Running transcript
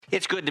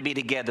It's good to be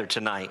together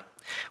tonight.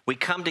 We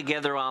come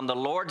together on the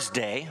Lord's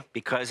Day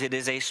because it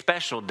is a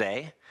special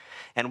day,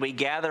 and we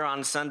gather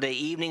on Sunday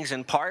evenings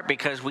in part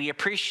because we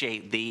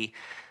appreciate the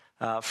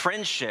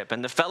friendship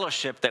and the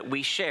fellowship that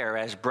we share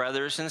as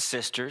brothers and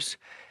sisters,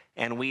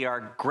 and we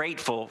are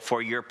grateful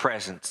for your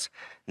presence.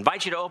 I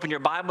invite you to open your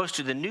Bibles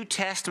to the New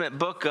Testament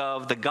book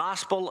of the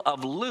Gospel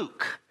of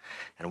Luke,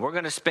 and we're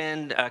going to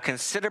spend a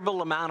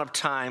considerable amount of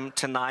time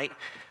tonight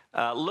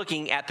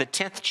looking at the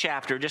 10th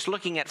chapter, just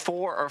looking at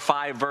 4 or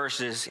 5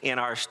 verses in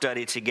our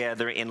study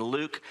together in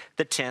Luke,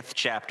 the 10th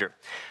chapter.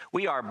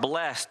 We are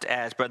blessed,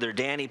 as Brother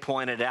Danny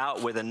pointed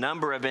out, with a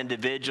number of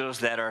individuals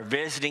that are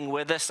visiting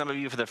with us, some of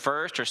you for the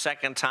first or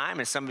second time,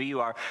 and some of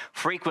you are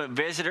frequent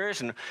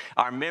visitors, and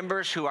our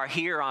members who are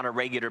here on a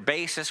regular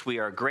basis. We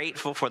are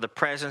grateful for the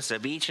presence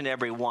of each and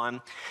every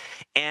one.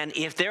 And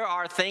if there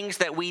are things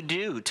that we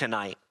do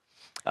tonight,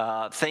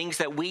 things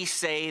that we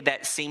say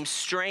that seem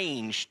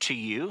strange to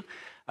you,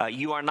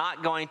 you are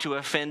not going to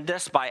offend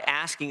us by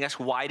asking us,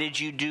 why did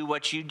you do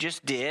what you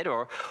just did?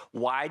 Or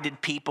why did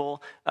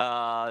people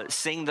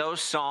sing those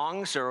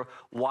songs? Or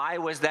why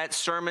was that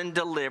sermon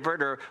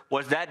delivered? Or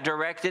was that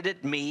directed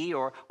at me?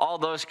 Or all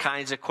those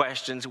kinds of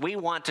questions. We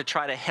want to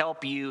try to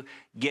help you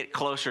get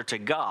closer to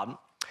God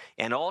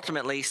and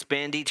ultimately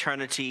spend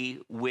eternity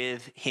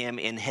with Him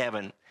in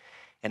heaven.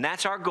 And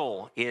that's our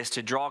goal, is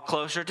to draw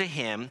closer to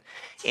Him.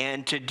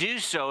 And to do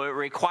so, it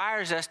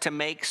requires us to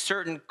make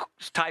certain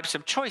types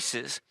of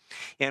choices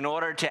in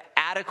order to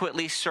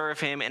adequately serve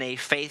Him in a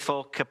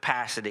faithful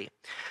capacity.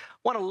 I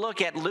want to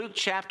look at Luke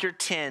chapter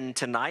 10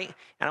 tonight,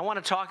 and I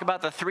want to talk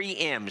about the 3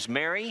 M's.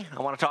 Mary,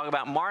 I want to talk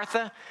about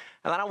Martha,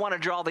 and then I want to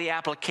draw the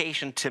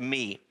application to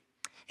me.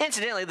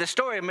 Incidentally, the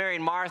story of Mary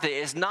and Martha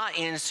is not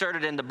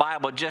inserted in the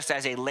Bible just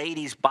as a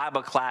ladies'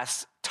 Bible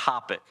class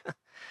topic.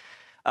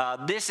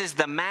 This is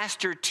the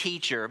master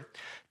teacher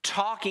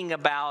talking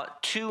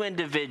about 2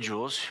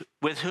 individuals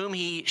with whom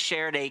he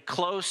shared a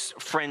close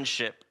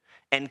friendship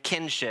and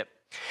kinship.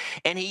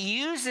 And he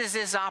uses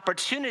this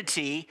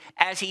opportunity,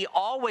 as he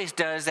always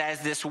does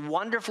as this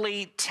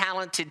wonderfully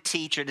talented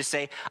teacher, to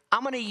say,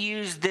 I'm going to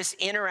use this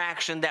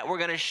interaction that we're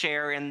going to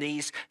share in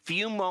these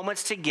few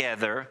moments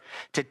together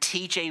to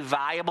teach a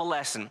valuable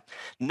lesson,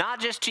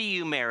 not just to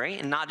you, Mary,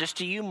 and not just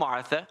to you,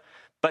 Martha,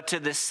 but to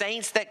the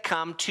saints that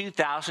come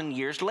 2,000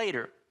 years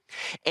later.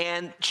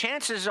 And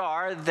chances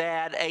are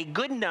that a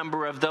good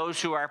number of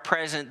those who are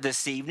present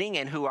this evening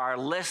and who are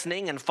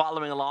listening and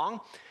following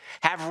along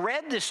have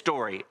read the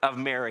story of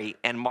Mary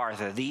and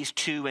Martha, these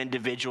 2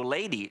 individual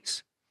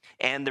ladies,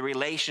 and the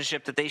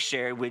relationship that they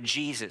shared with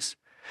Jesus.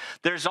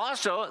 There's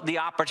also the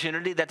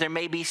opportunity that there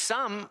may be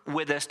some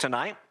with us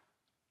tonight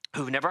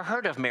who've never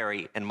heard of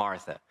Mary and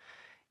Martha.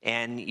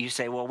 And you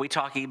say, well, we're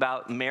talking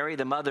about Mary,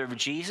 the mother of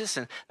Jesus,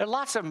 and there are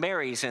lots of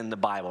Marys in the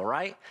Bible,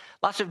 right?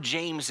 Lots of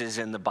Jameses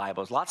in the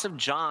Bible. Lots of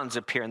Johns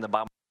appear in the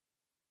Bible.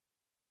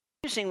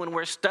 When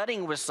we're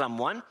studying with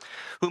someone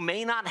who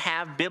may not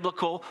have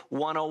biblical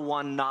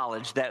 101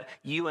 knowledge that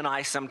you and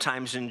I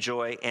sometimes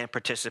enjoy and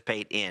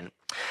participate in.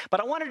 But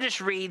I want to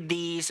just read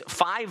these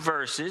 5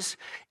 verses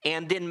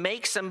and then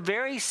make some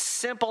very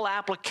simple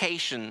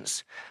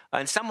applications.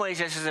 In some ways,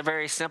 this is a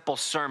very simple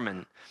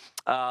sermon.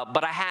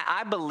 But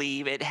I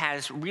believe it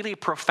has really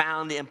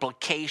profound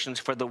implications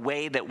for the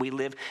way that we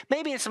live,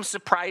 maybe in some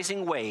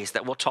surprising ways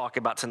that we'll talk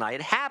about tonight.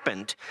 It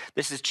happened.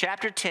 This is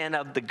chapter 10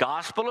 of the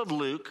Gospel of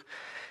Luke.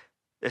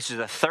 This is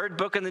the 3rd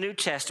book in the New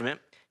Testament,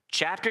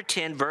 chapter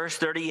 10, verse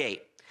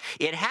 38.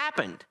 It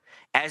happened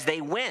as they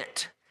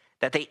went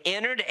that they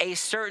entered a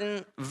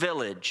certain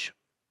village,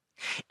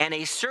 and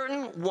a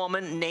certain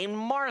woman named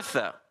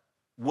Martha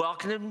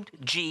welcomed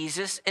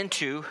Jesus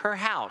into her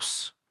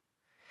house.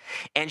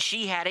 And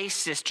she had a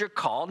sister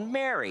called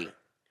Mary,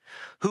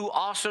 who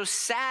also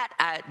sat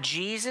at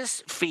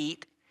Jesus'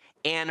 feet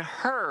and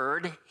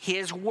heard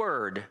his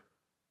word.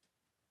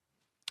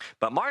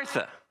 But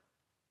Martha,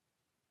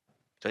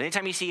 so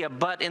anytime you see a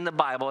but in the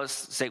Bible,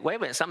 say, wait a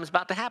minute, something's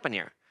about to happen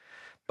here.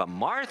 But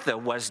Martha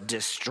was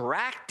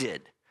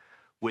distracted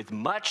with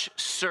much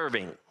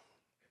serving.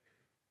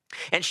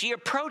 And she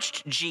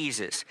approached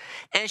Jesus,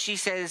 and she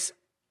says,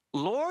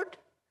 Lord,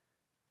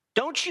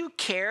 don't you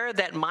care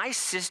that my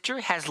sister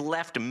has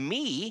left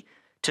me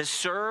to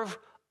serve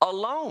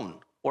alone?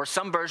 Or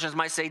some versions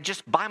might say,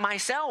 just by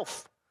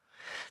myself.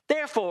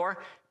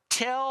 Therefore,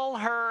 tell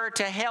her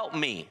to help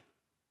me.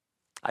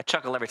 I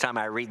chuckle every time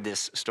I read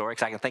this story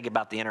because I can think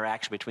about the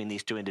interaction between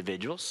these 2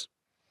 individuals.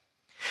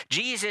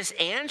 Jesus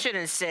answered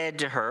and said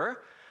to her,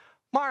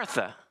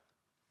 Martha,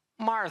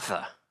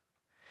 Martha,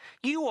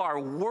 you are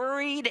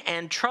worried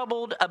and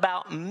troubled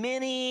about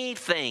many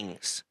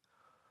things,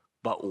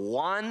 but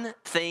one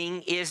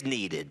thing is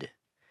needed.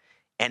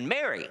 And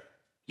Mary,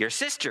 your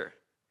sister,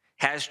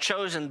 has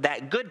chosen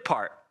that good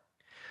part,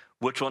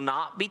 which will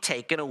not be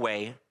taken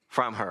away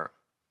from her.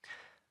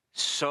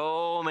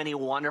 So many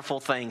wonderful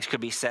things could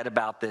be said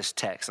about this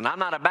text. And I'm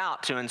not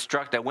about to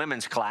instruct a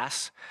women's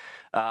class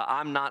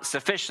I'm not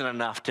sufficient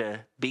enough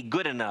to be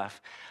good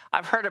enough.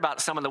 I've heard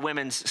about some of the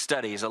women's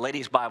studies, the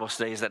ladies' Bible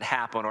studies that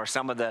happen, or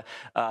some of the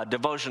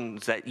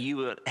devotions that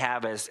you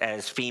have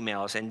as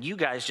females. And you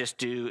guys just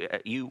do,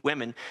 you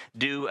women,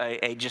 do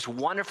a just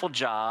wonderful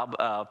job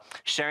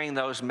sharing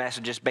those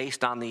messages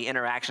based on the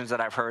interactions that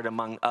I've heard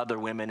among other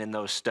women in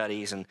those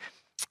studies. And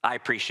I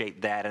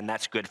appreciate that, and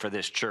that's good for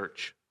this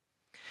church.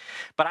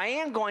 But I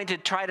am going to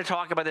try to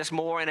talk about this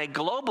more in a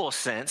global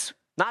sense,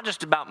 not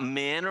just about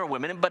men or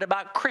women, but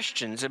about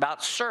Christians,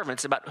 about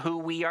servants, about who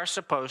we are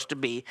supposed to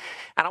be.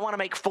 And I want to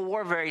make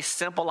 4 very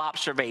simple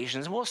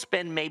observations. We'll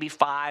spend maybe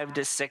 5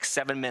 to 6,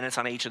 7 minutes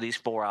on each of these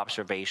 4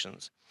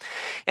 observations.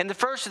 And the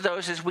first of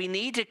those is we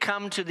need to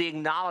come to the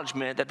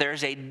acknowledgement that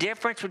there's a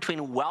difference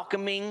between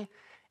welcoming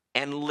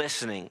and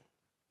listening.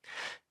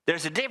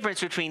 There's a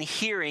difference between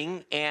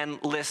hearing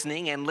and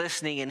listening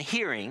and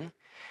hearing.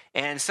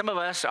 And some of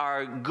us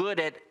are good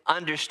at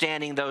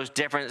understanding those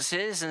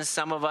differences, and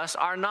some of us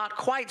are not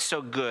quite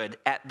so good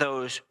at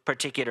those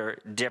particular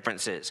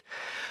differences.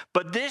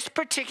 But this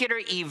particular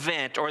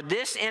event or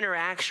this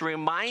interaction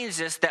reminds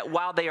us that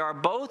while they are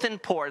both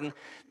important,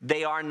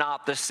 they are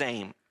not the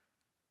same.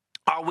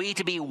 Are we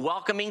to be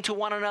welcoming to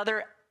one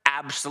another?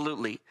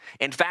 Absolutely.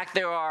 In fact,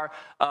 there are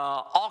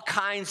all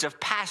kinds of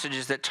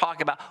passages that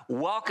talk about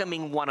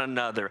welcoming one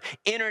another,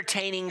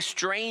 entertaining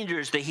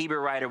strangers, the Hebrew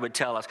writer would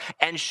tell us,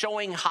 and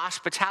showing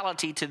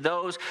hospitality to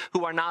those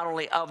who are not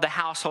only of the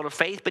household of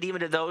faith, but even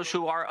to those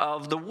who are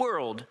of the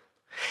world.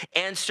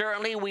 And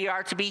certainly we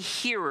are to be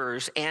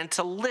hearers and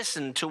to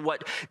listen to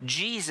what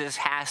Jesus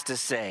has to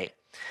say.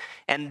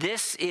 And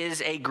this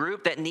is a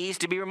group that needs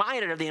to be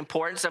reminded of the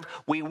importance of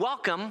we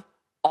welcome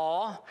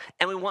all,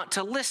 and we want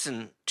to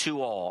listen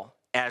to all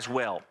as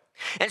well.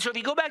 And so if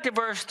you go back to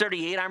verse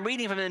 38, I'm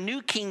reading from the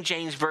New King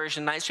James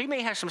Version tonight, so you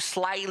may have some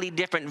slightly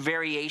different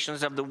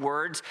variations of the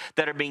words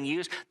that are being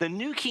used. The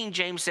New King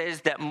James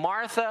says that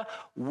Martha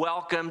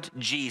welcomed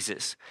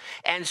Jesus.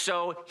 And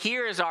so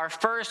here is our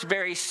first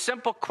very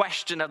simple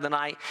question of the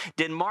night.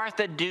 Did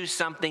Martha do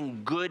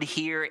something good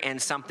here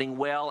and something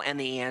well? And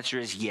the answer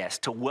is yes.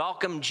 To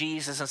welcome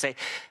Jesus and say,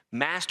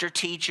 Master,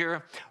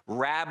 teacher,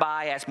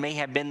 rabbi, as may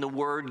have been the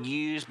word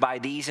used by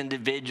these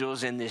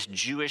individuals in this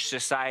Jewish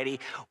society,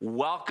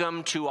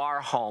 welcome to our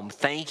home.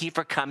 Thank you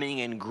for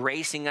coming and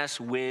gracing us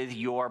with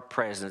your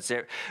presence.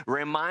 It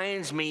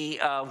reminds me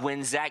of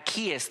when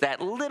Zacchaeus,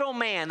 that little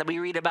man that we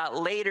read about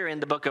later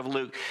in the book of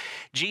Luke,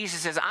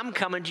 Jesus says, I'm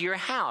coming to your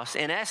house.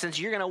 In essence,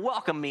 you're going to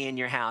welcome me in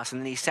your house. And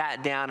then he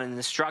sat down and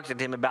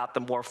instructed him about the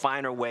more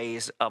finer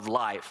ways of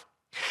life.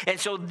 And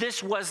so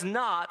this was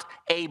not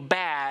a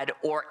bad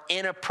or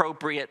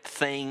inappropriate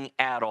thing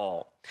at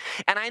all.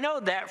 And I know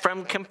that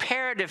from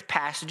comparative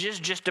passages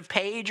just a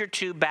page or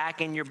 2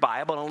 back in your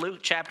Bible, in Luke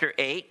chapter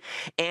 8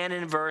 and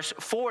in verse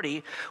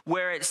 40,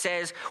 where it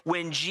says,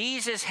 when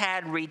Jesus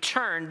had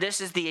returned, this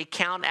is the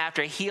account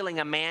after healing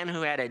a man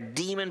who had a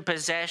demon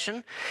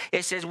possession.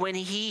 It says, when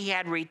he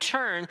had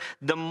returned,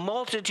 the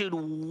multitude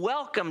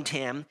welcomed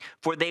him,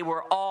 for they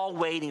were all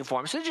waiting for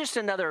him. So just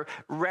another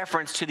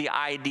reference to the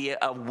idea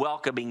of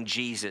welcoming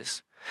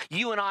Jesus.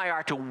 You and I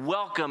are to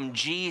welcome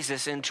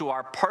Jesus into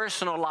our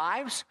personal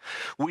lives.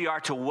 We are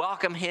to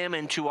welcome him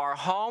into our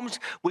homes.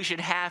 We should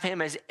have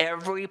him as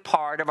every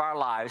part of our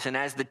lives. And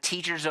as the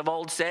teachers of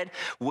old said,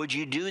 would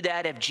you do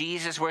that if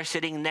Jesus were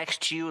sitting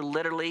next to you?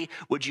 Literally,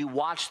 would you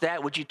watch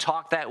that? Would you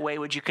talk that way?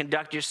 Would you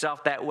conduct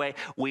yourself that way?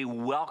 We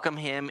welcome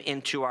him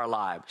into our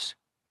lives.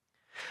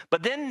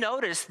 But then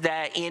notice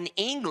that in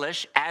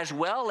English, as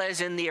well as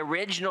in the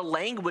original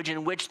language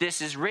in which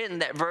this is written,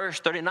 that verse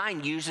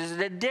 39 uses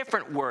a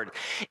different word.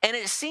 And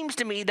it seems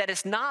to me that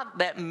it's not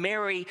that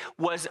Mary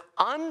was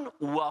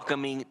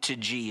unwelcoming to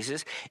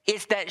Jesus,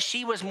 it's that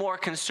she was more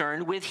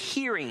concerned with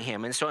hearing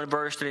him. And so in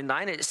verse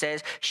 39, it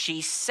says,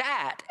 she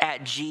sat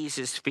at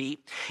Jesus'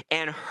 feet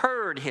and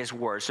heard his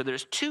words. So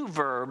there's 2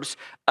 verbs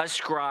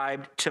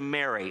ascribed to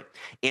Mary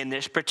in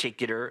this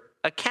particular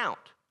account.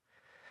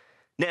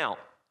 Now,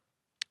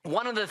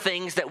 one of the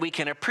things that we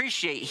can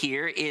appreciate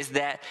here is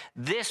that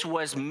this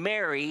was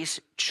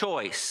Mary's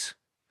choice.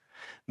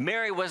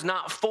 Mary was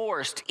not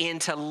forced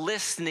into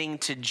listening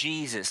to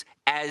Jesus,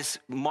 as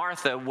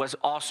Martha was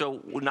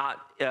also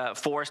not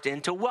forced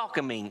into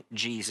welcoming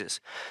Jesus.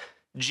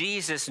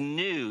 Jesus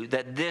knew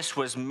that this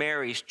was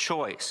Mary's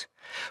choice.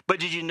 But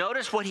did you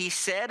notice what he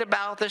said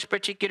about this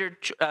particular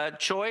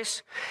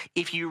choice?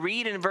 If you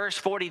read in verse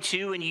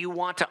 42 and you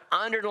want to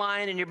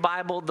underline in your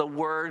Bible the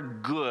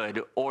word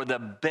good or the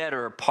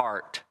better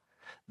part,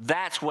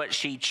 that's what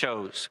she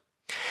chose.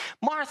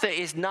 Martha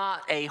is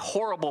not a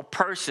horrible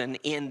person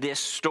in this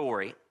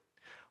story.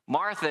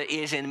 Martha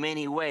is in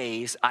many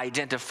ways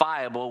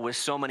identifiable with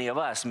so many of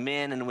us,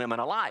 men and women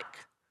alike.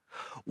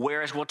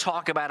 Whereas we'll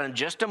talk about in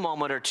just a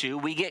moment or two,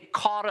 we get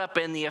caught up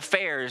in the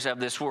affairs of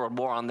this world.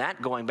 More on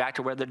that, going back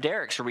to where the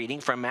Derek's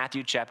reading from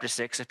Matthew chapter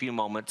 6 a few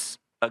moments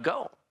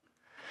ago.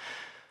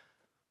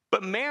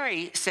 But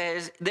Mary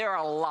says, there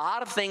are a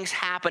lot of things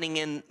happening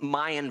in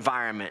my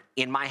environment,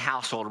 in my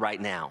household right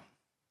now.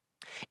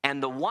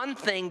 And the one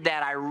thing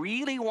that I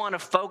really want to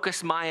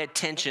focus my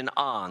attention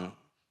on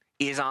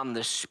is on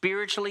the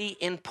spiritually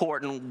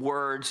important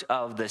words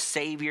of the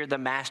Savior, the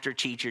Master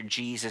Teacher,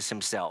 Jesus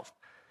himself,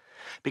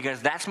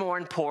 because that's more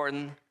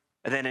important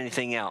than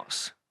anything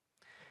else.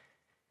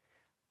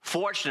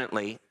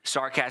 Fortunately,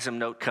 sarcasm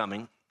note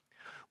coming,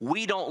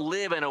 we don't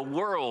live in a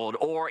world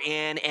or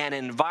in an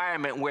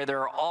environment where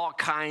there are all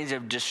kinds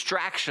of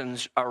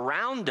distractions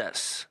around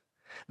us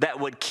that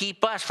would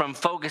keep us from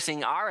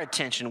focusing our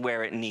attention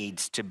where it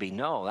needs to be.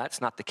 No,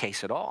 that's not the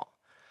case at all.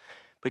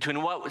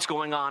 Between what's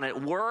going on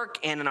at work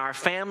and in our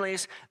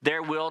families,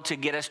 there will, to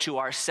get us to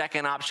our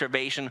second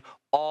observation,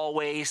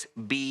 always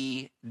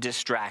be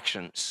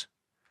distractions.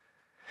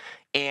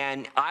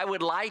 And I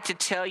would like to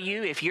tell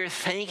you, if you're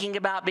thinking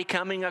about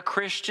becoming a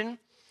Christian,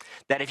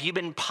 that if you've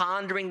been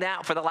pondering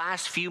that for the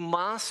last few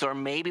months or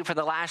maybe for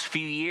the last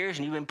few years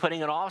and you've been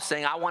putting it off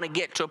saying, I want to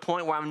get to a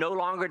point where I'm no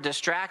longer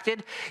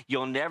distracted,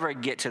 you'll never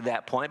get to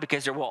that point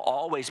because there will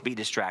always be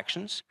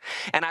distractions.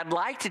 And I'd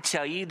like to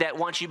tell you that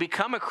once you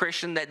become a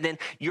Christian, that then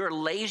your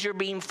laser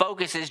beam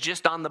focus is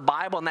just on the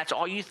Bible and that's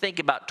all you think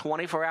about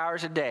 24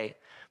 hours a day.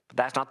 But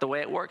that's not the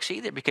way it works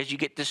either, because you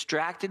get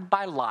distracted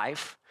by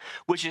life,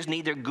 which is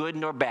neither good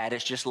nor bad.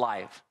 It's just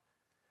life.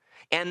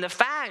 And the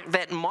fact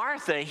that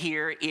Martha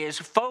here is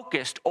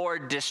focused or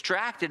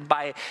distracted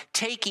by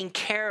taking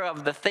care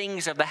of the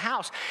things of the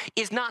house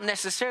is not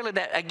necessarily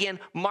that, again,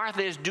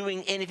 Martha is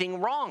doing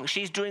anything wrong.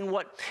 She's doing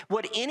what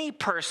any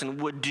person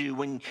would do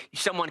when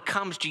someone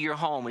comes to your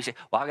home. You say,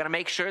 well, I got to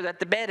make sure that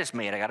the bed is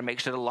made. I got to make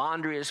sure the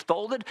laundry is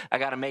folded. I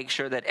got to make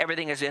sure that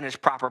everything is in its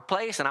proper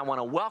place. And I want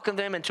to welcome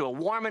them into a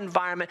warm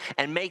environment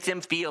and make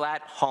them feel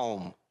at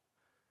home.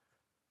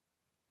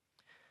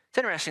 It's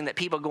interesting that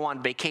people go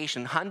on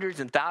vacation hundreds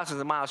and thousands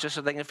of miles just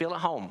so they can feel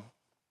at home.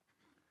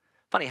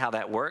 Funny how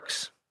that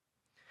works.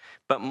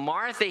 But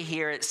Martha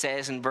here, it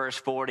says in verse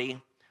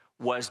 40,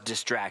 was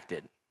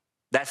distracted.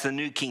 That's the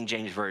New King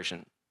James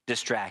Version,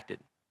 distracted.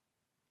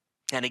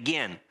 And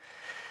again,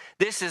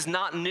 this is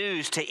not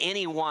news to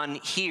anyone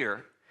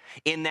here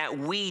in that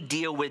we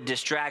deal with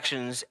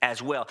distractions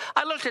as well.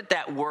 I looked at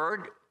that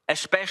word,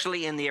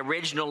 especially in the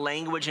original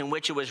language in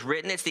which it was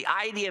written. It's the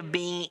idea of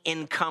being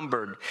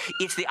encumbered.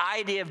 It's the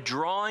idea of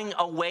drawing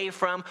away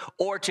from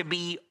or to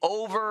be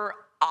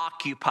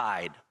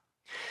over-occupied.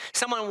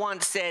 Someone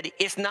once said,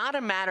 it's not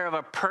a matter of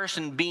a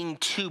person being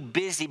too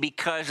busy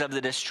because of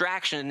the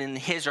distraction in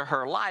his or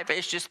her life.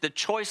 It's just the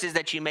choices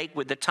that you make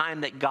with the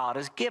time that God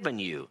has given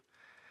you.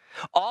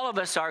 All of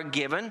us are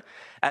given,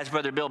 as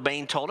Brother Bill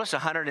Bain told us,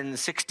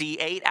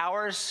 168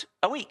 hours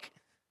a week.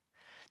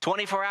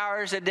 24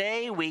 hours a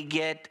day, we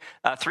get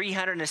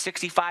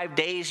 365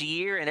 days a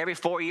year, and every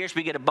 4 years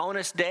we get a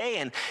bonus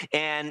day,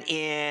 and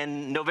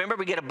in November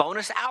we get a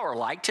bonus hour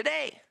like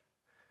today.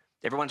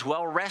 Everyone's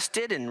well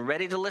rested and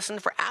ready to listen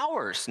for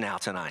hours now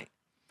tonight.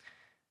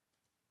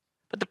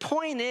 But the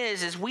point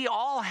is we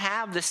all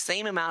have the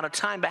same amount of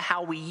time, but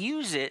how we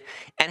use it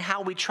and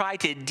how we try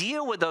to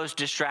deal with those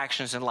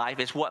distractions in life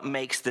is what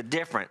makes the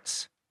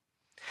difference.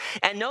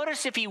 And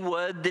notice, if you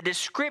would, the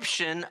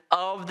description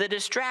of the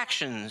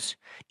distractions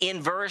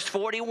in verse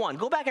 41.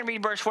 Go back and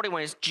read verse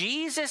 41. It's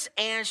Jesus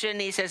answered,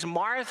 and he says,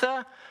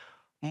 Martha,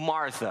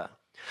 Martha,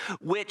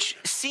 which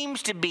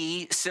seems to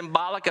be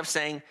symbolic of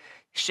saying,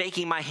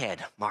 shaking my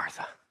head,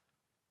 Martha,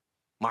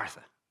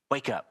 Martha,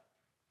 wake up.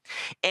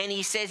 And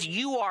he says,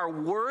 you are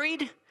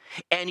worried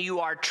and you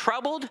are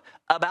troubled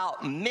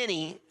about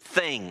many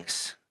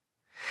things.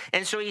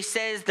 And so he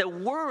says the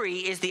worry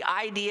is the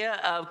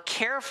idea of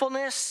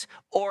carefulness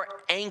or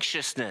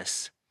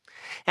anxiousness.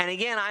 And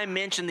again, I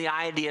mentioned the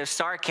idea of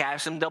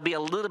sarcasm. There'll be a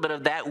little bit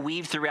of that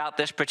weaved throughout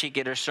this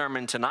particular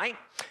sermon tonight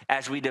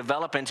as we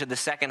develop into the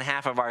second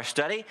half of our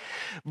study.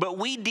 But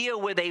we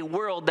deal with a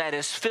world that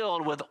is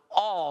filled with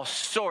all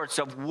sorts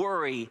of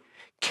worry,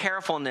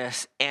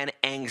 carefulness, and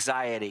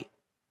anxiety.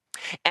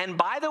 And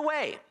by the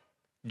way,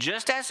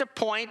 just as a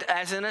point,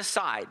 as an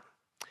aside,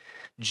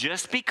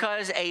 just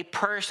because a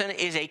person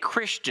is a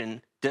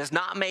Christian does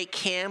not make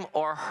him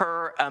or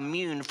her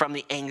immune from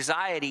the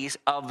anxieties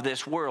of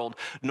this world,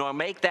 nor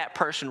make that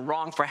person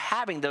wrong for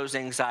having those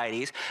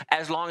anxieties,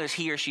 as long as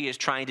he or she is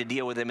trying to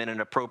deal with them in an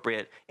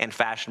appropriate and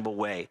fashionable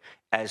way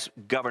as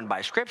governed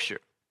by Scripture.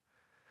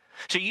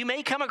 So you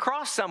may come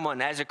across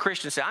someone as a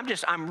Christian and say,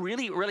 I'm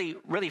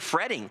really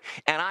fretting,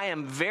 and I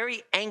am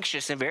very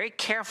anxious and very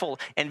careful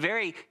and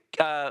very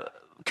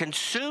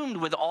consumed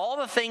with all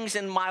the things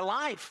in my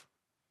life.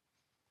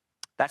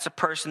 That's a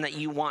person that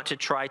you want to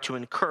try to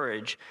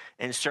encourage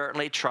and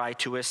certainly try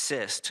to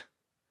assist.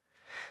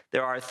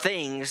 There are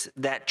things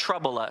that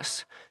trouble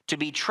us. To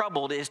be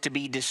troubled is to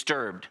be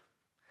disturbed.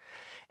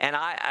 And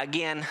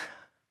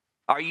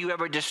are you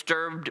ever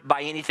disturbed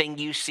by anything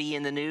you see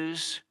in the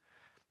news?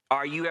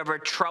 Are you ever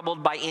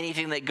troubled by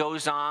anything that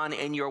goes on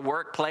in your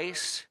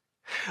workplace?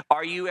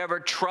 Are you ever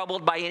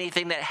troubled by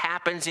anything that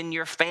happens in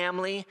your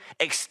family,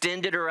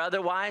 extended or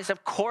otherwise?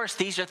 Of course,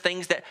 these are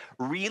things that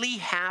really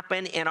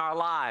happen in our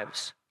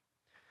lives.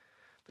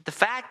 But the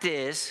fact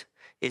is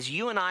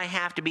you and I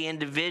have to be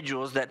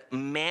individuals that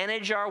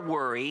manage our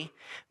worry,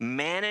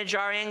 manage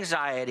our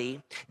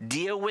anxiety,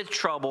 deal with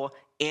trouble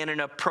in an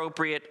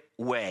appropriate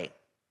way.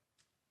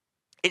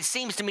 It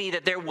seems to me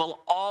that there will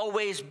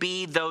always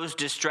be those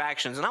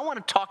distractions. And I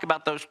want to talk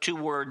about those two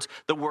words,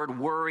 the word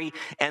worry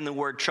and the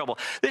word trouble.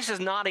 This is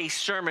not a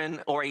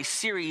sermon or a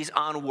series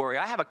on worry.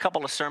 I have a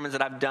couple of sermons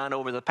that I've done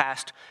over the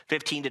past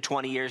 15 to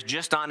 20 years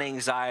just on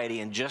anxiety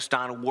and just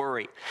on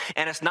worry.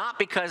 And it's not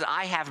because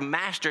I have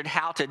mastered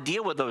how to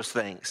deal with those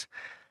things.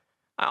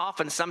 I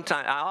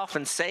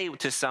often say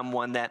to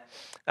someone that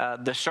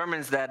the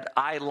sermons that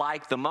I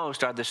like the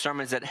most are the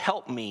sermons that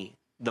help me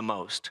the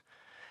most.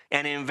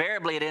 And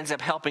invariably, it ends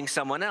up helping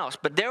someone else.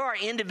 But there are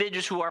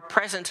individuals who are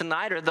present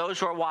tonight or those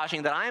who are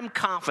watching that I am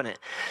confident,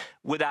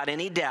 without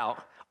any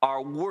doubt,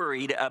 are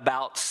worried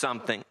about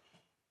something.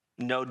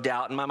 No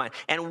doubt in my mind.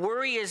 And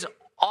worry is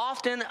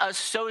often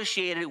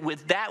associated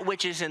with that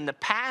which is in the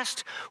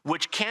past,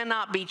 which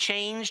cannot be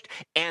changed,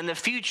 and the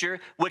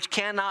future, which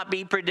cannot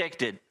be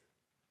predicted.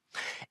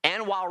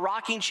 And while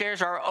rocking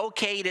chairs are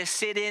okay to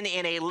sit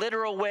in a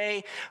literal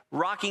way,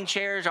 rocking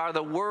chairs are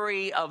the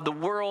worry of the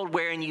world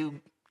wherein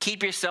you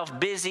keep yourself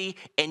busy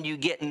and you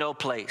get no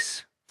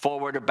place,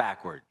 forward or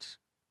backwards.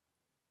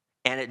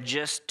 And it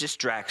just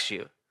distracts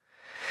you.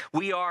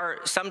 We are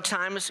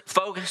sometimes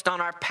focused on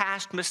our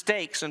past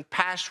mistakes and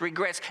past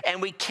regrets, and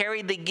we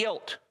carry the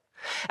guilt.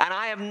 And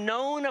I have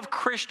known of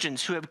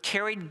Christians who have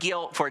carried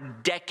guilt for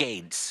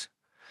decades.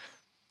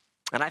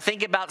 And I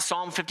think about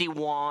Psalm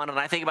 51, and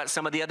I think about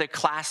some of the other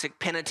classic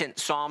penitent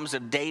psalms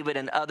of David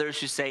and others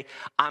who say,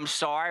 I'm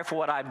sorry for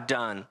what I've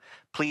done.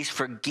 Please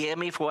forgive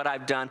me for what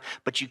I've done,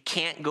 but you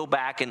can't go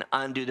back and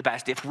undo the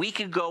past. If we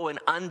could go and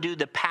undo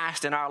the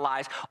past in our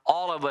lives,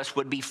 all of us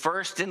would be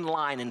first in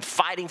line and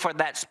fighting for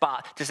that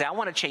spot to say, I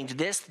want to change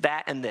this,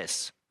 that, and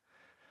this.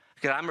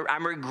 Because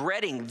I'm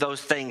regretting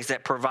those things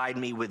that provide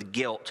me with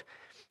guilt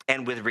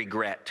and with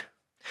regret.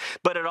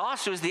 But it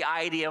also is the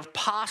idea of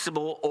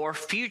possible or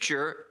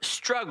future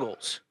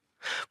struggles,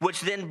 which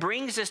then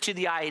brings us to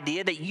the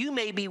idea that you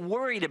may be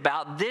worried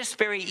about this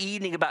very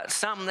evening about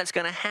something that's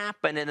going to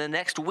happen in the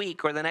next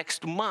week or the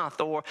next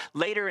month or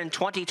later in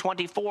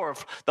 2024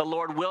 if the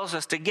Lord wills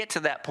us to get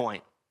to that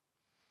point.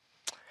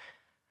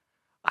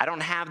 I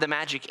don't have the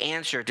magic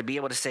answer to be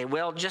able to say,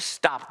 well, just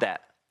stop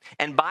that.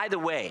 And by the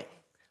way,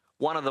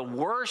 one of the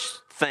worst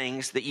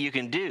things that you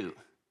can do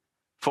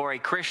for a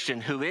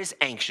Christian who is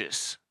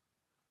anxious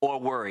or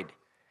worried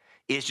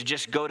is to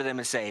just go to them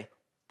and say,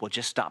 well,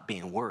 just stop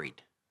being worried.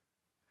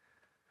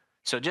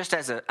 So just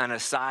as an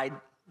aside,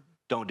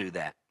 don't do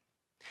that.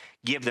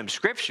 Give them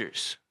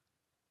scriptures,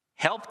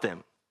 help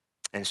them,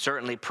 and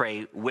certainly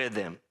pray with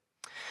them.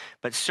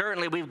 But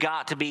certainly we've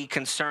got to be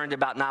concerned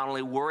about not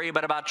only worry,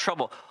 but about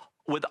trouble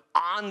with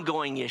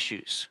ongoing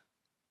issues.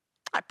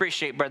 I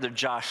appreciate Brother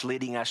Josh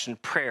leading us in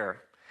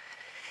prayer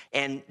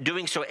and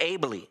doing so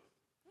ably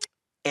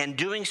and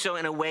doing so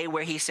in a way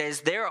where he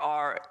says there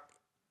are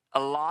a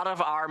lot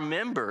of our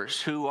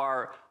members who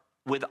are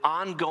with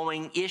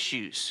ongoing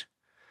issues,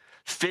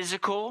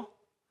 physical,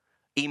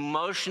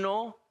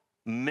 emotional,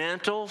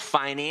 mental,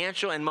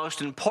 financial, and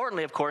most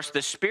importantly, of course,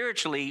 the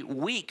spiritually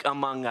weak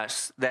among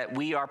us that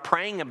we are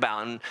praying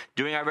about and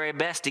doing our very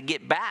best to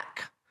get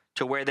back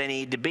to where they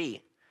need to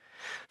be.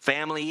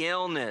 Family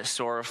illness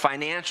or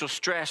financial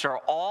stress are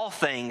all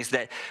things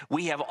that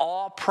we have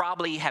all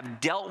probably have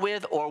dealt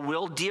with or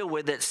will deal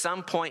with at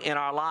some point in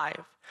our life.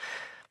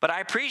 But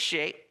I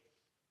appreciate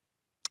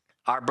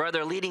our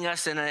brother leading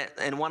us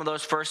in one of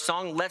those first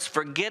songs, let's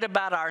forget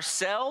about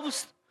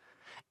ourselves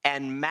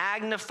and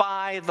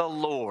magnify the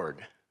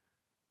Lord,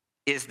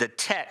 is the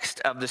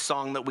text of the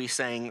song that we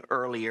sang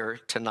earlier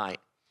tonight.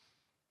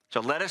 So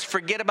let us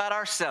forget about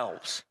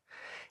ourselves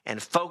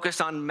and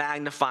focus on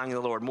magnifying the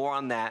Lord. More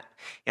on that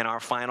in our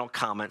final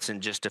comments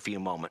in just a few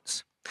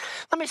moments.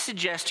 Let me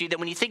suggest to you that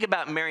when you think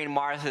about Mary and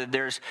Martha,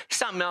 there's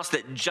something else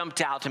that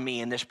jumped out to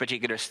me in this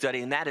particular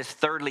study, and that is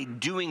thirdly,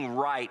 doing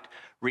right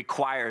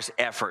requires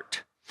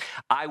effort.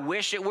 I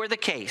wish it were the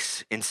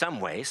case, in some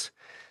ways,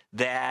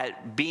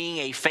 that being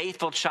a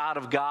faithful child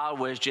of God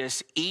was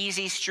just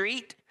easy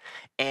street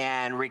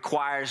and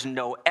requires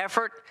no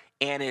effort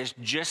and is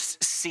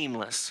just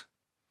seamless.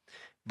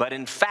 But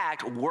in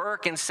fact,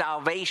 work and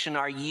salvation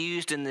are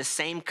used in the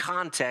same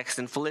context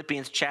in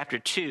Philippians chapter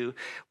 2,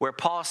 where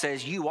Paul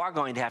says you are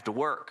going to have to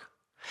work.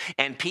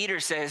 And Peter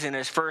says in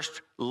his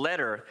first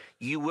letter,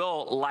 you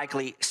will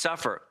likely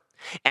suffer.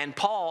 And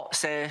Paul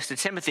says to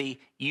Timothy,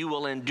 you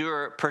will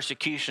endure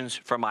persecutions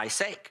for my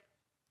sake.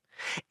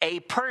 A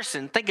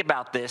person, think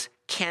about this,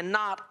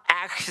 cannot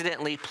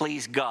accidentally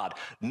please God.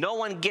 No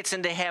one gets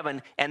into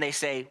heaven and they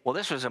say, well,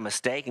 this was a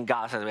mistake. And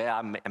God says,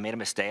 well, I made a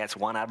mistake. That's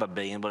 1 out of 1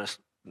 billion, but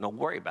don't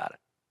worry about it.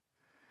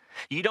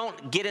 You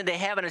don't get into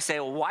heaven and say,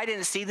 well, I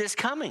didn't see this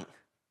coming.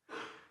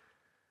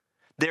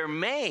 There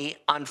may,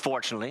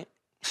 unfortunately,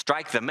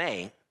 strike the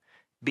may,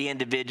 be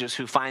individuals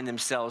who find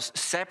themselves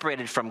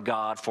separated from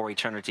God for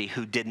eternity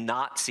who did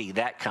not see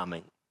that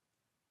coming.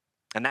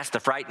 And that's the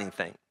frightening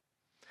thing.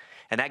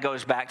 And that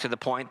goes back to the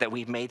point that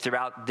we've made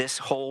throughout this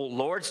whole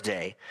Lord's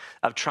Day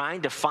of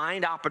trying to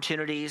find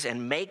opportunities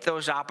and make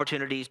those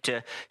opportunities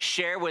to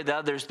share with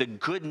others the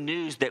good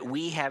news that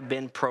we have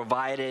been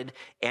provided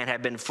and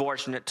have been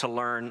fortunate to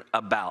learn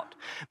about.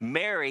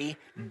 Mary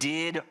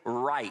did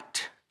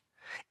right,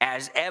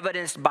 as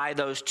evidenced by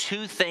those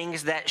two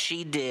things that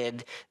she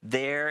did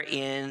there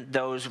in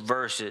those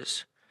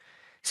verses.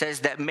 It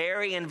says that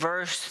Mary in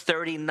verse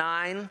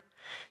 39,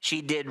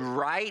 she did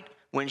right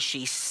when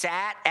she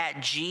sat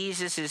at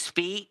Jesus'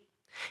 feet,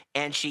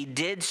 and she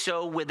did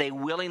so with a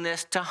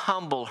willingness to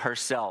humble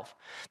herself.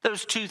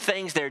 Those two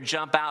things there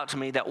jump out to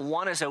me, that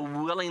one is a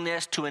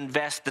willingness to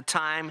invest the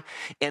time,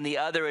 and the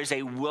other is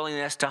a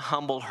willingness to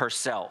humble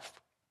herself.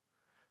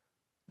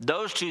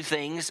 Those two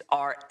things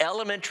are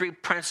elementary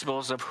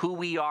principles of who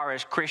we are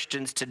as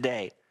Christians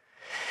today.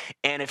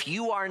 And if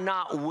you are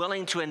not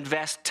willing to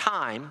invest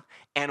time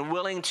and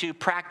willing to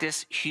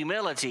practice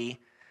humility,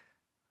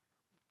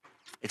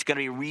 it's going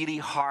to be really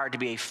hard to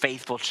be a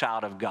faithful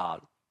child of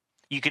God.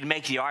 You could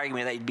make the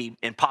argument that you'd be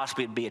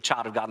impossible to be a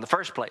child of God in the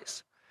first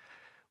place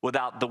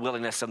without the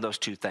willingness of those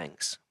two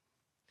things.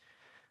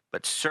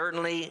 But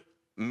certainly,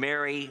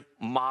 Mary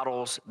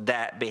models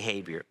that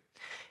behavior.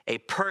 A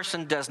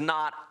person does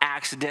not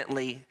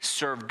accidentally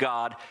serve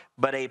God,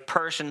 but a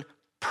person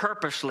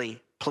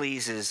purposely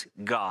pleases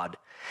God.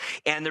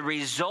 And the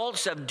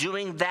results of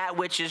doing that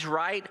which is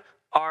right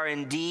are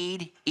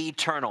indeed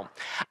eternal.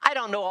 I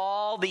don't know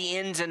all the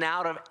ins and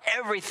outs of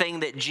everything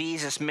that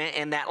Jesus meant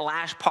in that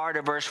last part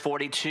of verse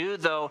 42,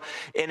 though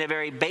in a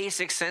very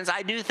basic sense,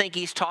 I do think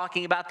he's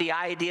talking about the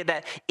idea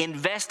that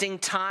investing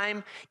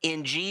time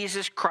in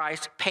Jesus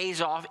Christ pays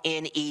off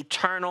in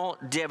eternal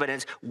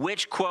dividends,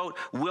 which, quote,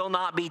 will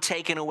not be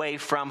taken away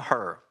from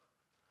her.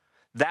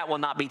 That will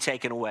not be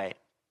taken away.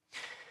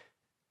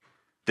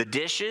 The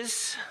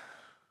dishes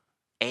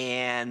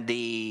and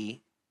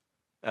the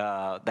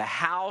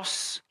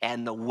house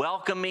and the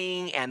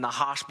welcoming and the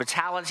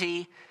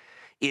hospitality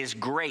is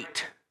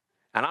great.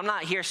 And I'm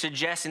not here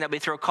suggesting that we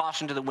throw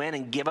caution to the wind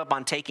and give up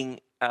on taking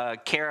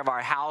care of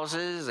our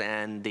houses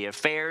and the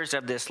affairs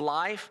of this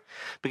life,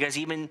 because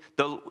even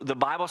the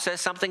Bible says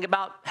something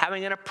about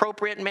having an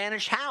appropriate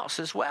managed house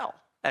as well,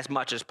 as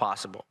much as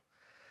possible.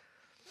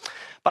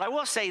 But I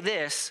will say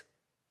this.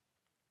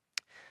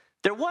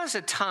 There was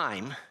a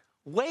time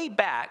way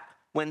back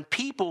when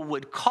people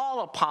would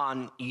call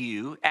upon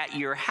you at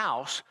your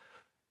house,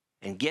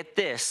 and get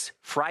this,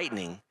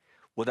 frightening,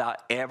 without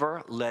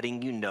ever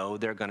letting you know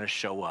they're going to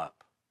show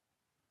up.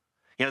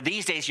 You know,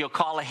 these days you'll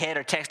call ahead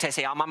or text,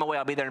 say, I'm on my way,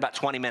 I'll be there in about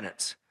 20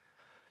 minutes.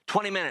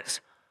 20 minutes.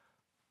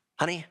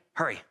 Honey,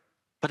 hurry.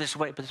 Put this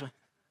away.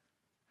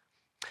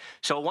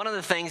 So one of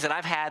the things that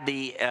I've had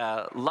the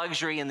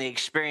luxury and the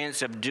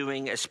experience of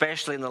doing,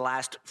 especially in the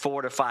last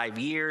 4 to 5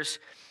 years,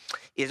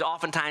 is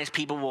oftentimes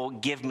people will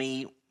give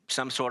me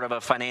some sort of a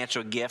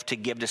financial gift to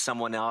give to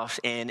someone else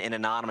in an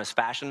anonymous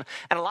fashion.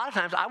 And a lot of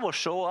times I will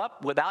show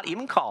up without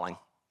even calling.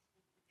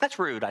 That's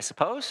rude, I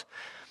suppose.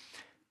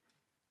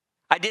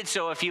 I did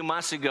so a few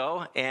months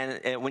ago, and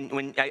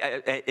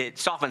it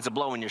softens the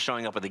blow when you're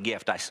showing up with a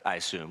gift, I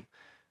assume.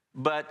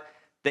 But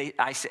they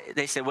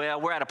said, well,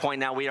 we're at a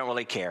point now we don't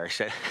really care.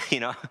 So,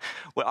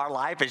 well, our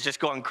life is just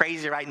going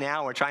crazy right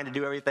now. We're trying to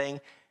do everything.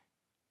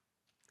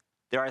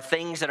 There are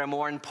things that are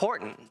more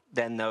important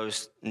than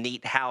those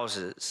neat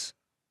houses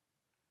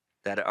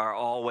that are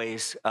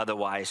always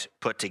otherwise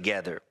put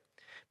together.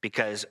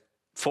 Because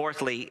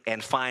fourthly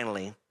and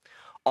finally,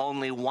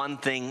 only one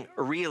thing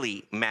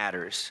really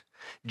matters.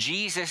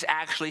 Jesus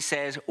actually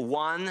says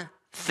one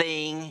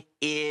thing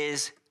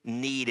is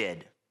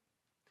needed.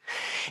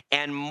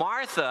 And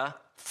Martha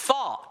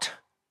thought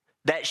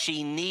that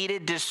she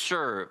needed to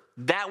serve.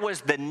 That was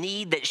the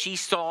need that she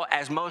saw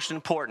as most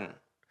important.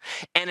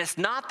 And it's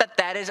not that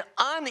that is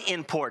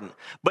unimportant,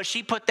 but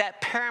she put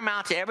that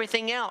paramount to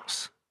everything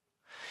else.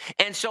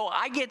 And so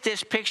I get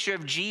this picture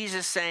of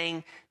Jesus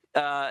saying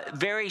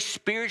very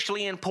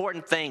spiritually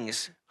important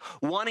things,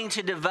 wanting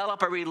to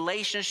develop a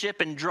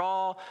relationship and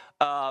draw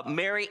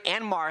Mary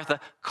and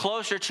Martha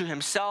closer to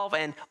himself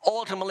and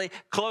ultimately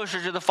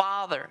closer to the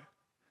Father.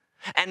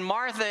 And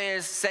Martha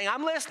is saying,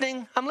 I'm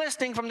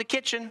listening from the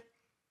kitchen.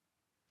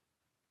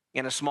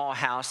 In a small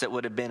house that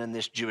would have been in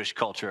this Jewish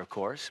culture, of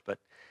course.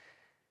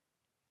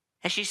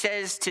 And she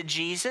says to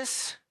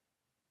Jesus,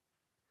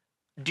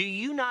 do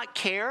you not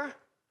care?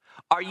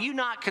 Are you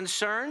not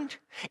concerned?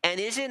 And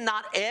is it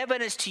not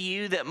evidence to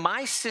you that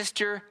my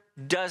sister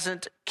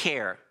doesn't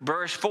care?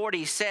 Verse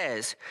 40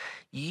 says,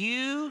 do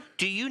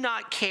you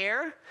not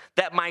care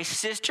that my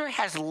sister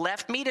has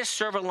left me to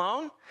serve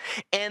alone?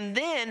 And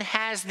then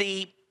has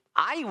the,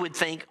 I would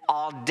think,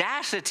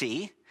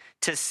 audacity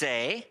to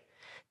say,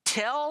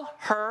 tell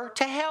her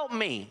to help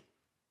me.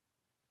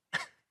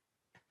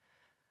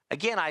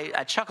 Again,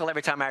 I chuckle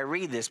every time I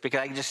read this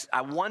because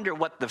I wonder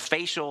what the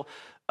facial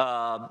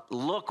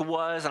look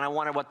was, and I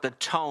wonder what the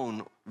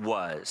tone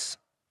was.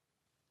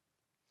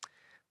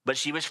 But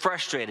she was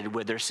frustrated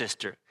with her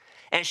sister.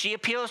 And she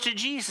appeals to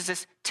Jesus,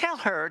 says, tell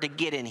her to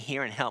get in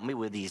here and help me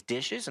with these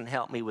dishes and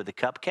help me with the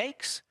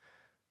cupcakes.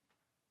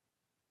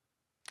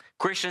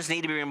 Christians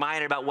need to be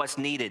reminded about what's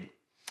needed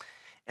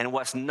and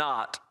what's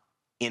not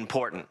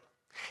important.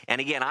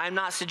 And again, I'm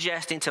not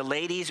suggesting to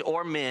ladies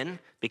or men,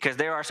 because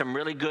there are some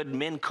really good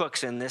men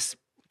cooks in this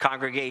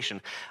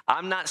congregation.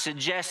 I'm not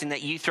suggesting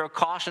that you throw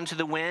caution to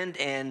the wind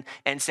and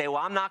say,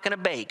 well, I'm not going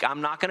to bake, I'm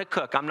not going to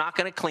cook, I'm not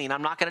going to clean,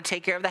 I'm not going to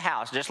take care of the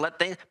house. Just let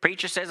things,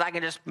 preacher says I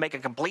can just make a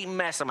complete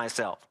mess of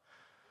myself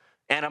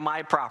and of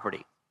my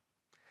property.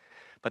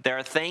 But there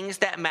are things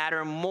that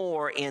matter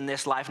more in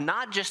this life,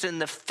 not just in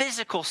the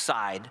physical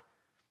side,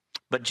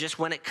 but just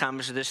when it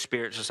comes to the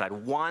spiritual side.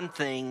 One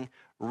thing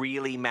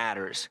really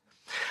matters.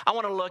 I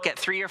want to look at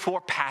 3 or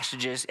 4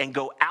 passages and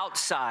go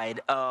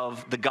outside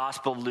of the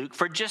Gospel of Luke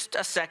for just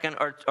a second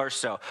or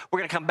so. We're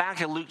going to come back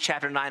to Luke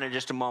chapter 9 in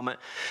just a moment.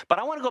 But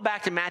I want to go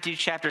back to Matthew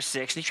chapter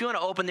 6. And if you want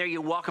to open there,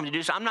 you're welcome to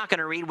do so. I'm not going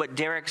to read what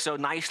Derek so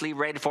nicely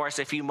read for us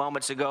a few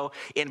moments ago,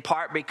 in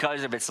part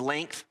because of its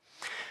length.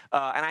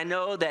 And I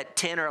know that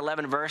 10 or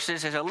 11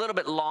 verses is a little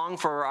bit long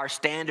for our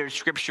standard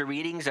scripture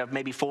readings of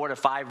maybe 4 to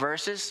 5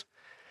 verses.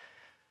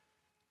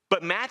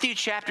 But Matthew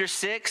chapter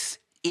 6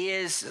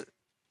 is,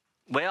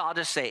 well, I'll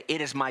just say it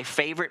is my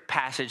favorite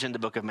passage in the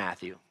book of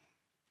Matthew.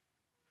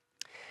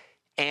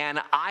 And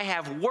I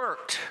have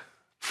worked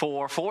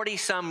for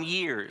 40-some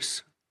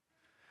years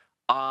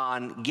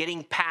on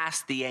getting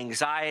past the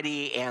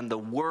anxiety and the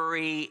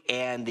worry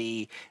and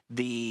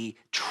the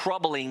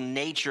troubling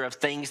nature of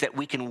things that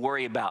we can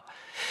worry about.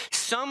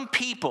 Some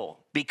people,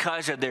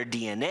 because of their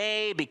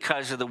DNA,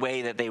 because of the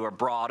way that they were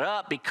brought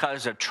up,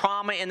 because of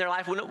trauma in their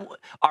life,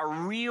 are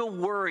real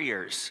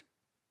worriers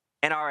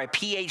and are a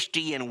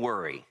PhD in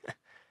worry.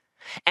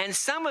 And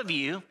some of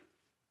you,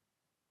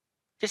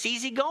 just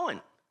easy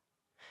going.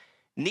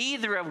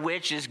 Neither of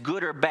which is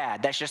good or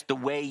bad. That's just the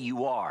way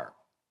you are.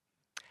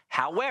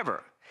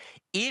 However,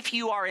 if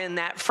you are in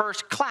that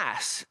first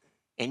class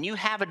and you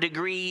have a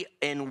degree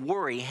in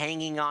worry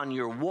hanging on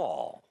your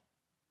wall,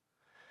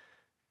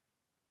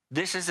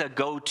 this is a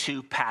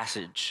go-to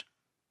passage,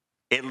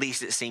 at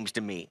least it seems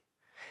to me.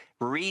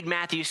 Read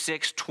Matthew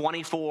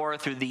 6:24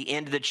 through the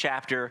end of the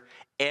chapter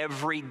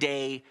every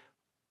day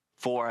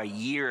for a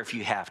year if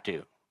you have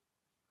to.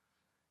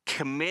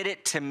 Commit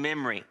it to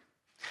memory.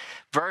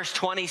 Verse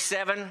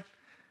 27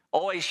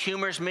 always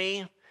humors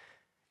me,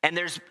 and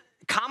there's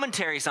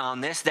commentaries on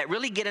this that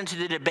really get into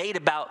the debate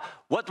about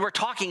what we're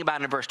talking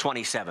about in verse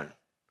 27.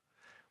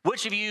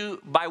 Which of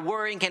you, by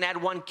worrying, can add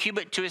 1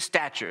 cubit to his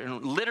stature?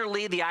 And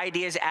literally, the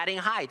idea is adding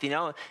height,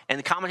 And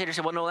the commentator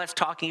said, well, no, that's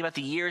talking about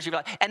the years of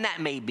your life. And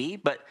that may be,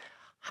 but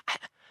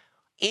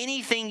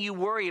anything you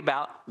worry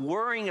about,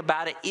 worrying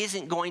about it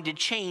isn't going to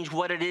change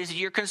what it is that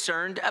you're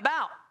concerned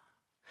about.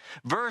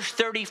 Verse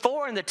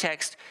 34 in the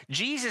text,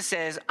 Jesus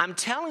says, I'm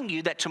telling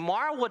you that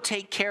tomorrow will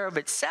take care of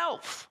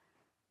itself.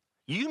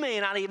 You may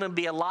not even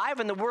be alive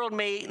and the world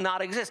may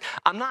not exist.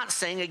 I'm not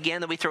saying,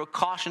 again, that we throw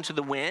caution to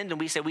the wind and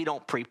we say we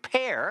don't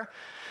prepare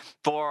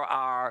for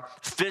our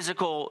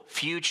physical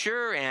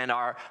future and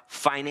our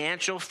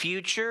financial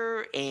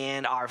future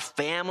and our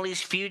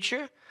family's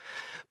future.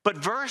 But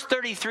verse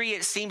 33,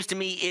 it seems to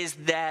me, is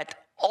that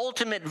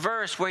ultimate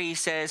verse where he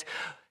says,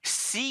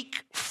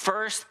 seek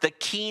first the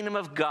kingdom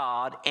of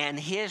God and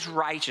his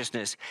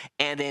righteousness,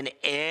 and then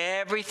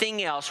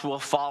everything else will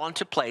fall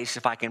into place,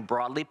 if I can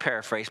broadly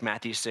paraphrase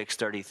Matthew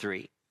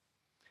 6:33.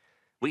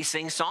 We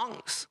sing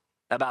songs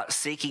about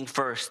seeking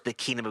first the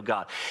kingdom of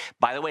God.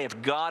 By the way,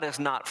 if God is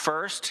not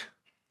first,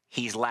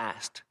 he's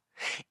last.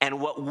 And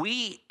what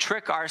we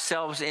trick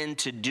ourselves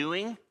into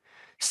doing,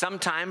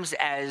 sometimes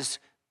as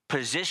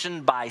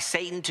positioned by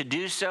Satan to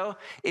do so,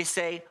 is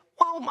say,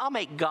 well, I'll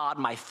make God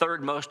my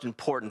third most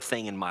important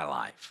thing in my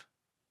life.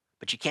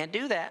 But you can't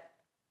do that.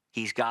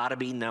 He's got to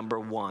be number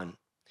one.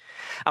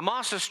 I'm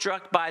also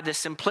struck by the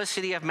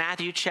simplicity of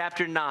Matthew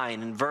chapter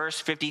 9 and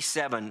verse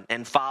 57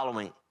 and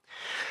following,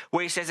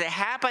 where he says, it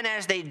happened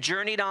as they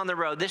journeyed on the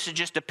road. This is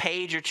just a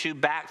page or two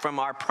back from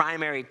our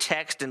primary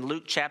text in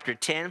Luke chapter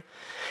 10.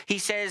 He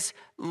says,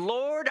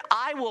 Lord,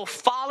 I will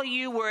follow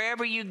you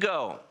wherever you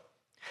go.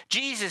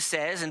 Jesus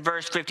says in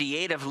verse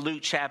 58 of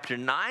Luke chapter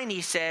 9, he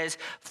says,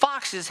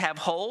 foxes have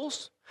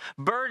holes,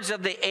 birds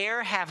of the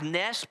air have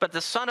nests, but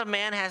the Son of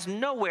Man has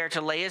nowhere to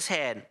lay his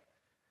head.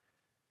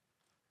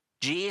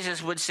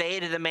 Jesus would say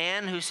to the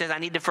man who says, I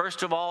need to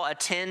first of all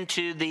attend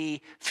to the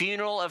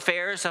funeral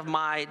affairs of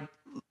my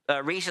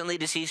recently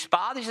deceased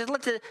father. He says,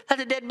 let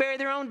the dead bury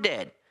their own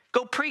dead.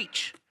 Go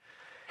preach.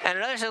 And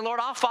another says,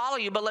 Lord, I'll follow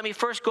you, but let me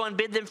first go and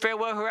bid them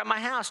farewell who are at my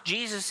house.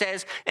 Jesus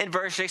says in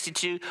verse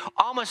 62,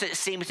 almost it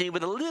seems to me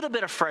with a little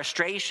bit of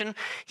frustration,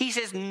 he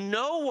says,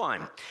 no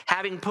one,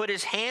 having put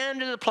his hand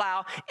to the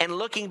plow and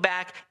looking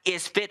back,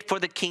 is fit for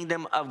the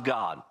kingdom of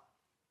God.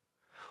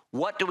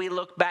 What do we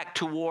look back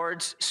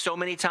towards so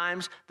many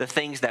times? The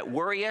things that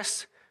worry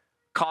us,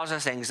 cause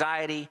us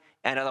anxiety,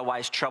 and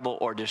otherwise trouble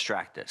or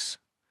distract us.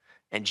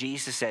 And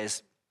Jesus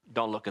says,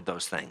 don't look at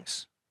those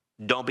things.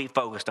 Don't be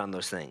focused on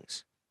those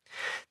things.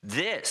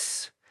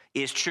 This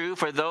is true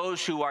for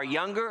those who are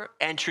younger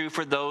and true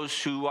for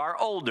those who are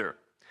older.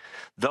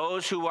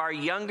 Those who are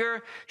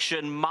younger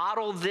should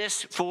model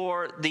this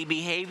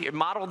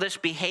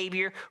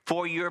behavior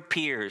for your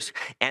peers.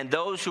 And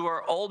those who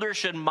are older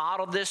should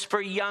model this for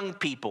young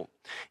people.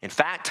 In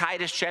fact,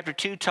 Titus chapter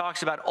 2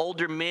 talks about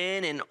older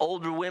men and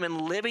older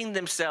women living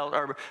themselves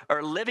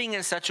or living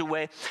in such a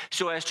way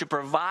so as to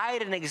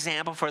provide an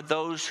example for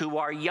those who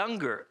are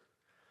younger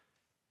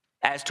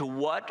as to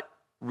what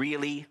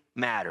really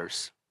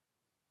matters.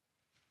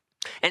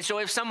 And so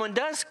if someone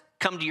does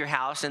come to your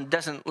house and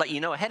doesn't let you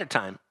know ahead of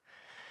time,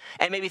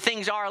 and maybe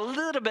things are a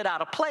little bit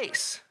out of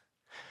place,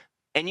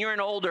 and you're an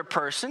older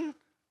person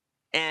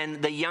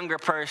and the younger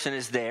person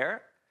is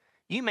there,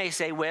 you may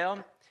say,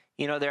 well,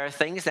 there are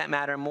things that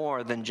matter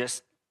more than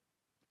just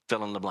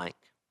fill in the blank.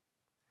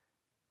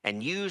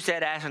 And use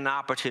that as an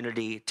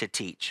opportunity to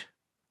teach.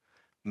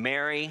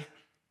 Mary,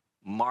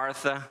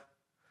 Martha,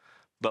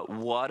 but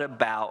what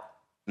about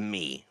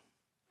me?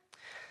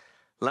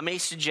 Let me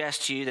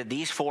suggest to you that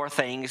these 4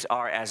 things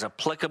are as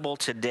applicable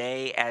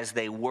today as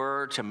they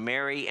were to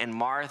Mary and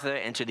Martha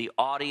and to the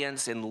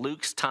audience in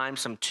Luke's time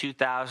some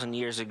 2,000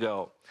 years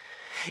ago.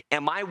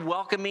 Am I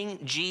welcoming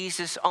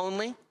Jesus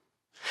only?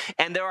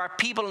 And there are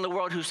people in the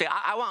world who say,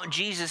 I want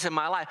Jesus in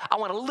my life. I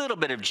want a little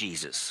bit of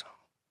Jesus.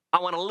 I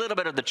want a little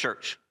bit of the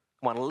church.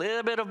 I want a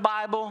little bit of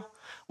Bible.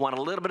 I want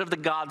a little bit of the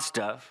God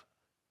stuff.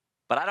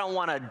 But I don't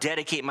want to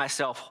dedicate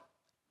myself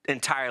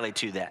entirely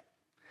to that.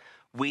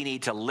 We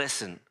need to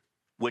listen,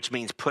 which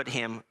means put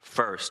him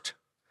first.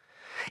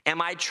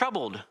 Am I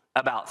troubled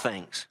about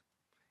things?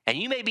 And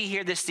you may be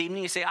here this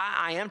evening and say,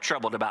 I am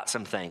troubled about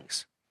some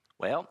things.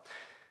 Well,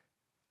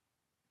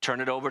 turn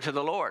it over to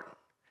the Lord.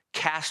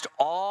 Cast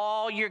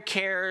all your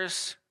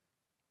cares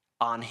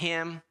on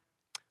him.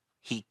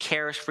 He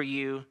cares for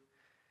you.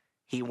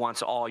 He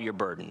wants all your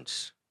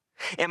burdens.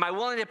 Am I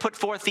willing to put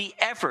forth the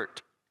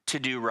effort to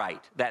do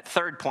right? That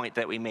third point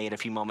that we made a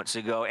few moments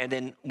ago. And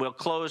then we'll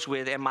close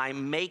with, am I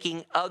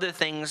making other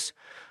things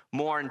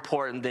more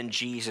important than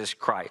Jesus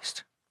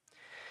Christ?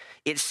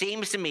 It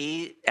seems to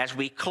me, as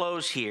we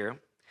close here,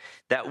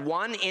 that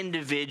one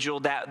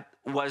individual that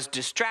was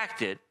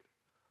distracted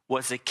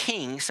was a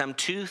king some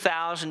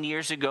 2,000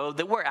 years ago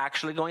that we're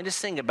actually going to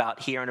sing about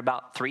here in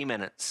about 3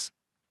 minutes.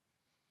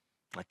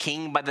 A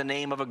king by the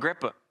name of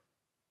Agrippa.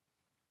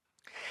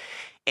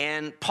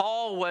 And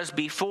Paul was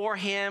before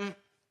him,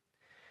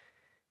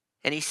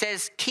 and he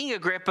says, King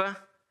Agrippa,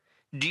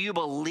 do you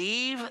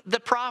believe the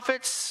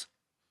prophets?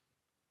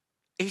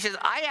 He says,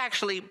 I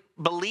actually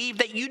believe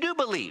that you do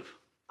believe.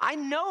 I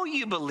know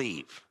you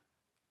believe.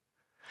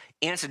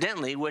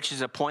 Incidentally, which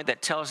is a point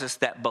that tells us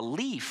that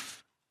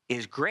belief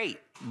is great,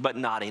 but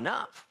not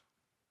enough.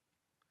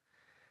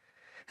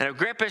 And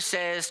Agrippa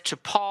says to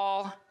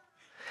Paul,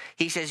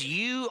 he says,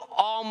 you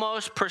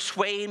almost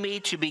persuade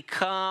me to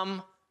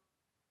become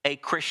a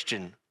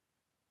Christian.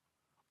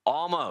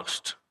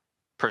 Almost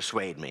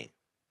persuade me.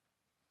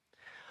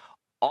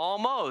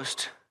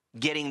 Almost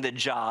getting the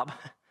job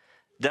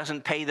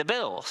doesn't pay the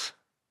bills.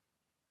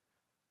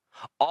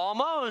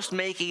 Almost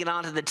making it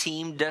onto the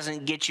team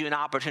doesn't get you an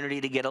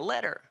opportunity to get a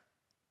letter.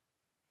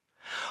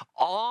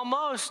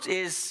 Almost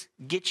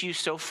get you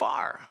so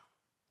far,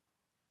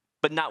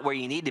 but not where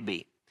you need to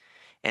be.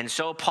 And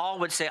so Paul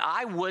would say,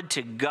 I would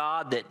to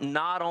God that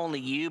not only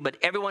you, but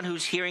everyone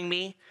who's hearing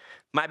me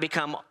might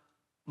become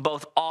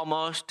both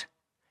almost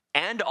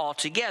and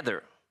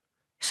altogether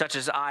such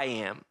as I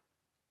am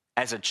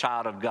as a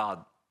child of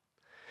God.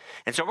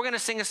 And so we're going to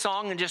sing a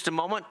song in just a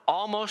moment,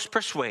 Almost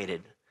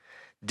Persuaded,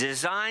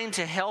 designed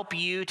to help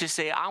you to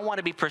say, I want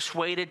to be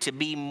persuaded to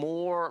be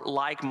more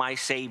like my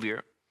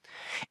Savior.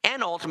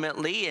 And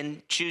ultimately,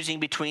 in choosing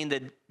between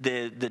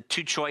the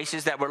 2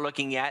 choices that we're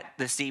looking at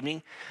this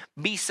evening,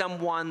 be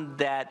someone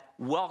that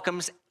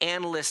welcomes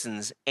and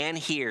listens and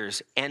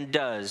hears and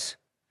does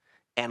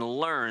and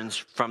learns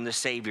from the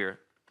Savior,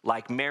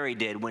 like Mary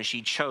did when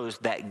she chose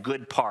that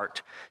good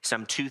part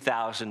some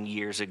 2,000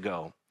 years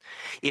ago.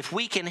 If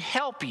we can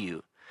help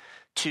you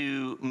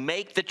to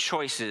make the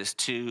choices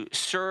to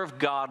serve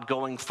God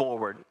going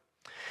forward,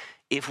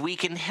 if we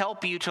can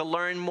help you to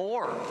learn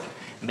more,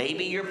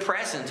 maybe you're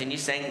present and you're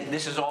saying,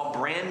 this is all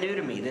brand new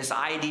to me, this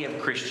idea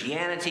of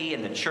Christianity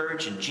and the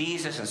church and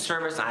Jesus and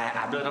service, I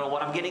really don't know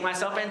what I'm getting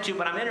myself into,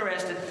 but I'm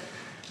interested.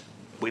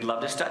 We'd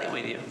love to study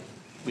with you.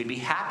 We'd be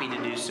happy to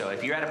do so.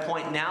 If you're at a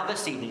point now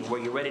this evening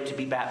where you're ready to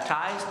be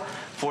baptized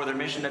for the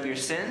remission of your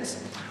sins,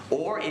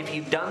 or if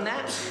you've done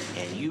that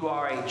and you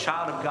are a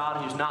child of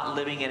God who's not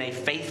living in a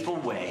faithful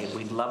way,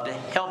 we'd love to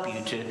help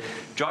you to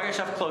draw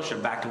yourself closer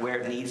back to where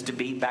it needs to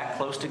be, back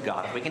close to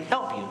God. If we can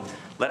help you,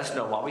 let us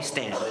know while we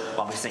stand,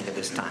 while we sing at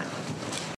this time.